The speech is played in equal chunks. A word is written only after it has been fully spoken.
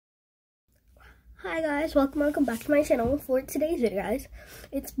Hi guys, welcome back to my channel. For today's video, guys,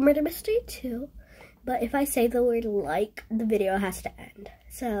 it's Murder Mystery 2, but if I say the word like, the video has to end.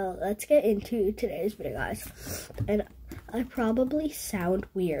 So let's get into today's video, guys. And I probably sound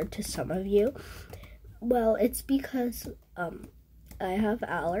weird to some of you. Well, it's because I have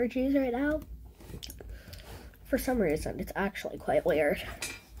allergies right now. For some reason, it's actually quite weird,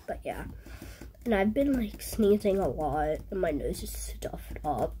 but yeah. And I've been like sneezing a lot and my nose is stuffed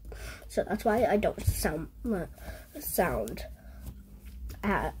up. So that's why I don't sound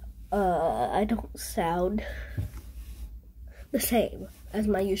the same as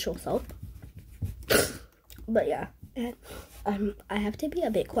my usual self. But yeah, and I have to be a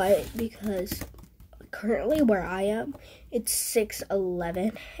bit quiet because currently where I am, it's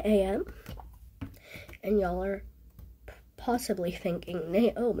 6:11 a.m. and y'all are possibly thinking,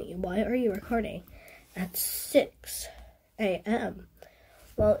 Naomi, why are you recording at 6 a.m.?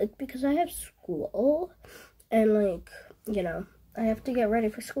 Well, it's because I have school, and like, you know, I have to get ready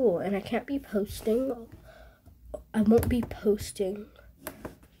for school, and I can't be posting, I won't be posting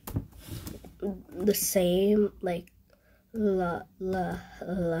the same, like, I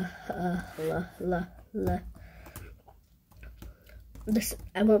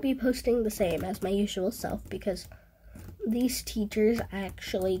won't be posting the same as my usual self, because these teachers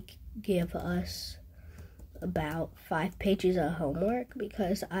actually give us about 5 pages of homework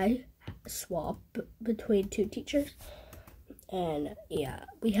because I swap between 2 teachers. And yeah,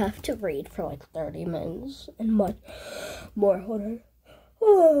 we have to read for like 30 minutes and much more. Hold on.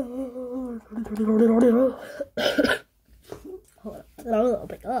 Oh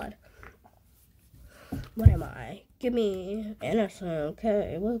my god. What am I? Give me innocent,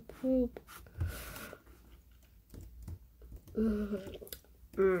 okay. Whoop, whoop.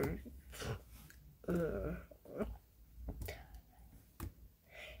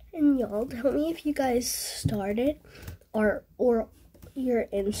 And y'all tell me if you guys started or you're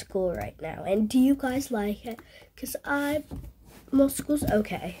in school right now, and do you guys like it? Because most school's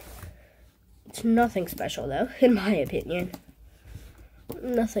okay. It's nothing special though, in my opinion.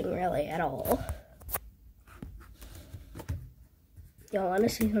 Nothing really at all. Y'all want to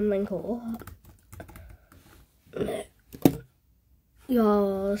see something cool?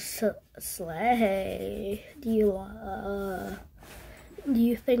 Y'all slay. Do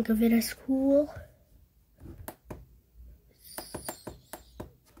you think of it as cool?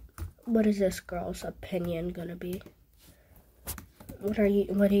 What is this girl's opinion gonna be? What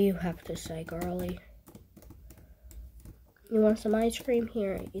do you have to say, girly? You want some ice cream?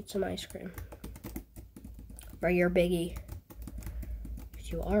 Here, eat some ice cream. Or you're biggie.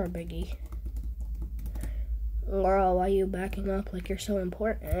 You are a biggie. Girl, why are you backing up like you're so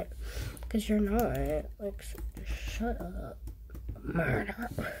important? Because you're not. Like, shut up. Murder.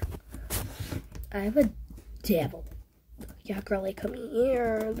 I have a devil. Yeah, girlie, come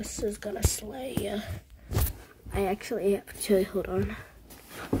here. This is gonna slay you. I actually have to, hold on.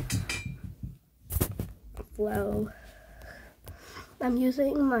 Flow. I'm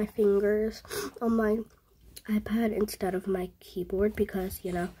using my fingers on my iPad instead of my keyboard because,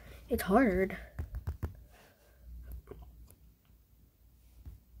 you know, it's hard.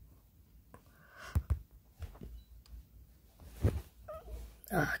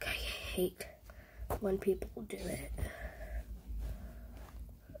 Ugh, I hate when people do it.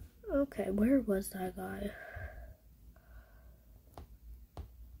 Okay, where was that guy?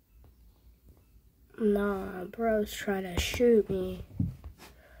 Nah, bro's trying to shoot me.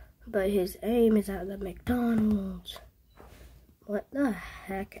 But his aim is at the McDonald's. What the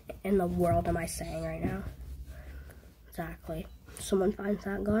heck in the world am I saying right now? Exactly. If someone finds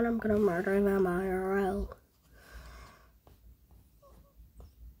that gun, I'm gonna murder them IRL.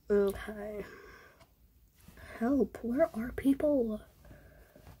 Okay. Help, where are people?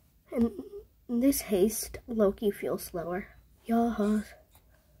 In this haste, Loki feels slower. Yaw.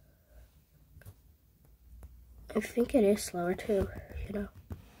 I think it is slower too, you know.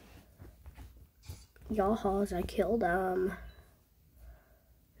 Yahaws, I killed them.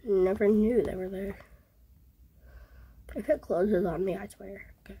 Never knew they were there. If it closes on me, I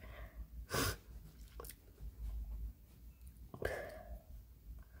swear. Okay.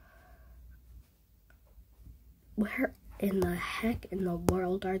 Where in the heck in the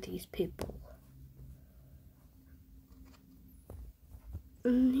world are these people?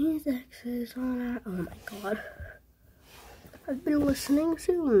 These exes on our, oh my god. I've been listening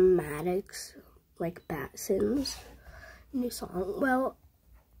to Maddox, like Batson's new song. Well,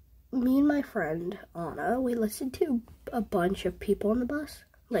 me and my friend Anna, we listened to a bunch of people on the bus,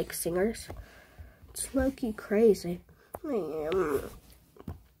 like singers. It's low-key crazy.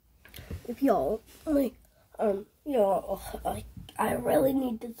 if y'all, like, y'all, I really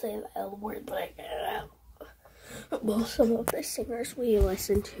need to say the L word, but I can't. Well, some of the singers we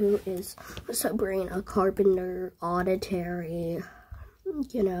listen to is Sabrina Carpenter, Auditory,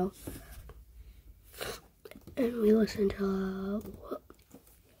 you know, and we listen to,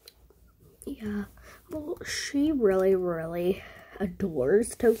 yeah, well, she really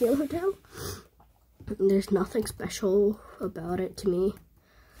adores Tokyo Hotel. There's nothing special about it to me.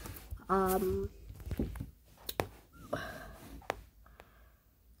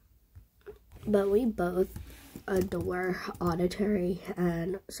 But we both adore Auditory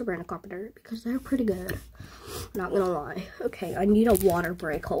and Sabrina Carpenter because they're pretty good. Not gonna lie. Okay, I need a water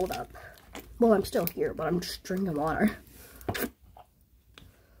break. Hold up. Well, I'm still here, but I'm just drinking water.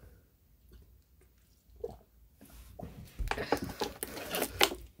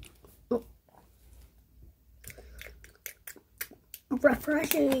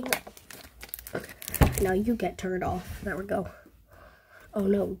 Refreshing. Now you get turned off. There we go. Oh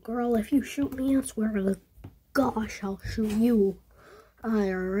no, girl, if you shoot me, I swear to gosh, I'll shoot you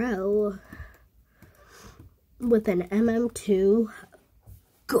IRL with an MM2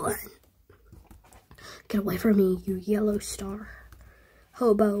 gun. Get away from me, you yellow star.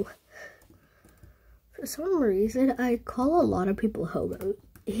 Hobo. For some reason, I call a lot of people hobos.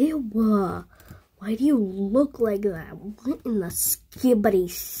 Ew. Why do you look like that? What in the skibbity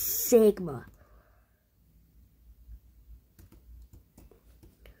sigma?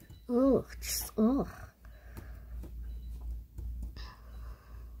 Oh, just, oh.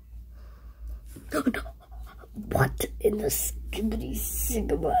 What in the skibbity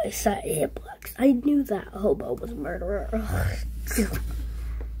sigma is that hitbox? I knew that hobo was a murderer.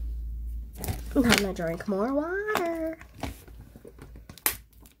 I'm gonna drink more water.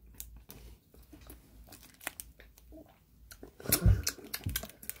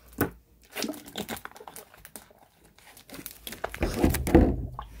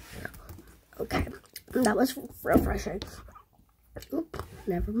 Okay, that was refreshing. Oop,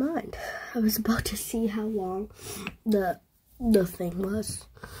 never mind. I was about to see how long the thing was,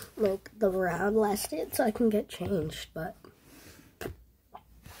 like the round lasted, so I can get changed. But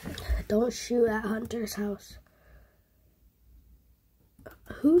don't shoot at Hunter's house.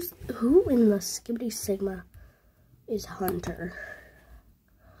 Who in the skibbity sigma is Hunter?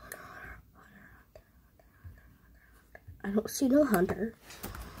 I don't see no Hunter.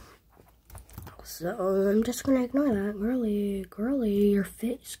 So I'm just gonna ignore that. Girly, your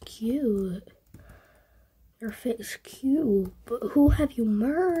fit's cute. Your fit's cute. But who have you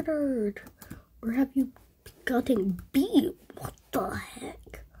murdered? Or have you gotten beat? What the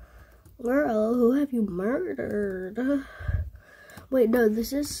heck? Girl, who have you murdered? Wait, no,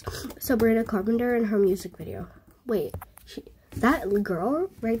 this is Sabrina Carpenter in her music video. Wait, that girl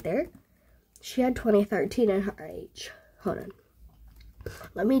right there, she had 2013 in her age. Hold on.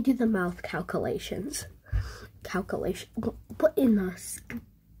 Let me do the mouth calculations. What in the...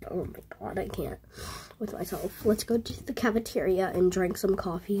 Oh my god, I can't with myself. Let's go to the cafeteria and drink some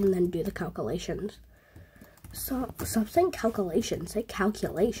coffee and then do the calculations. Stop saying calculations. Say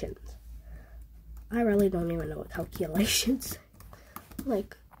calculations. I really don't even know what calculations.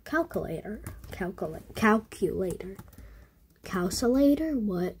 Like, calculator. Calculator. Calculator?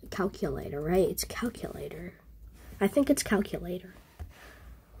 What? Calculator, right? It's calculator. I think it's calculator.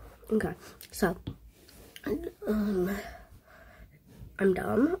 Okay, so, I'm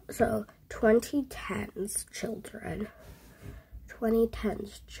dumb. So, 2010's children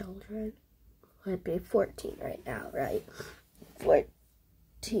would be 14 right now, right?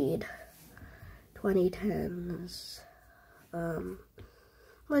 14. 2010's,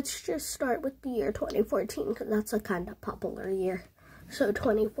 let's just start with the year 2014, because that's a kind of popular year. So,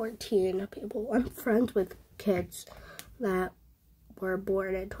 2014 people, I'm friends with kids that were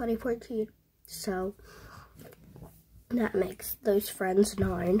born in 2014, so that makes those friends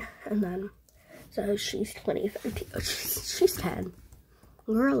 9, and then so she's 2013. She's 10.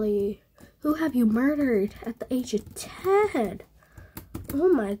 Girly, who have you murdered at the age of 10? Oh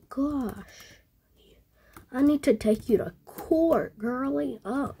my gosh, I need to take you to court, girly.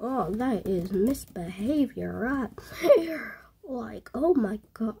 Oh, that is misbehavior right there. Like, oh my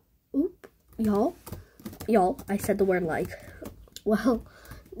god. Oop, y'all, I said the word like. Well,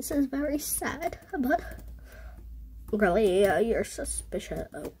 this is very sad, but really, you're suspicious.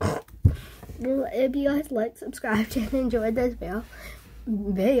 Oh. If you guys like, subscribed, and enjoyed this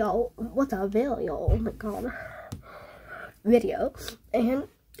video, what's a video? Oh my god, video. And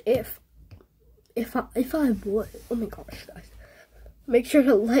if I would, oh my gosh, guys, make sure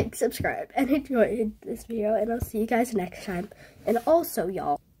to like, subscribe, and enjoy this video, and I'll see you guys next time. And also,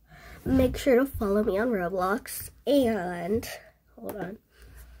 y'all, make sure to follow me on Roblox, and hold on.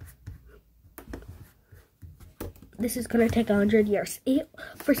 This is gonna take 100 years.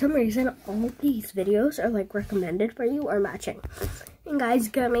 For some reason, all these videos are like recommended for you or matching. And guys,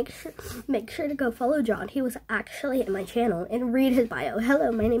 gotta make sure to go follow John. He was actually in my channel, and read his bio.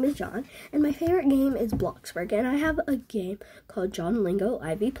 Hello, my name is John, and my favorite game is Bloxburg, and I have a game called John Lingo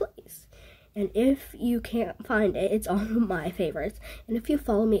Ivy Plays. And if you can't find it, it's on my favorites. And if you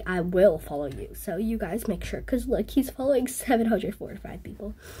follow me, I will follow you. So you guys make sure, because look, he's following 745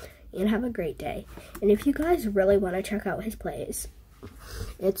 people. And have a great day. And if you guys really want to check out his plays,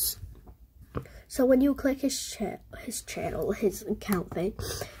 so when you click his channel, his account thing,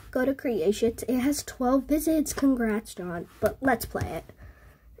 go to creations. It has 12 visits. Congrats, John. But let's play it,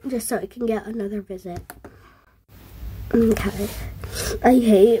 just so I can get another visit. Okay. I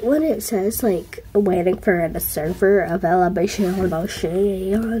hate when it says like waiting for the server availability.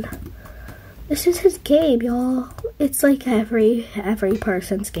 This is his game, y'all. It's like every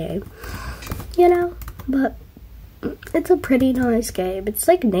person's game, you know, but it's a pretty nice game. It's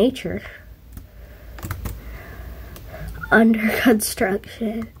like nature. Under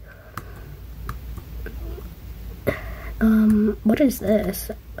construction. What is this?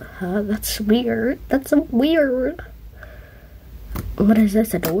 That's weird. That's weird. What is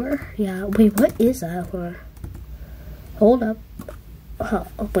this, a door? Yeah, wait, what is that for? Hold up.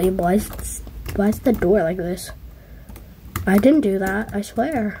 Wait, why is the door like this? I didn't do that, I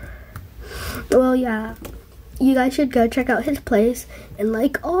swear. Well, yeah. You guys should go check out his place. And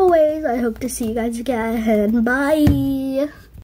like always, I hope to see you guys again. Bye!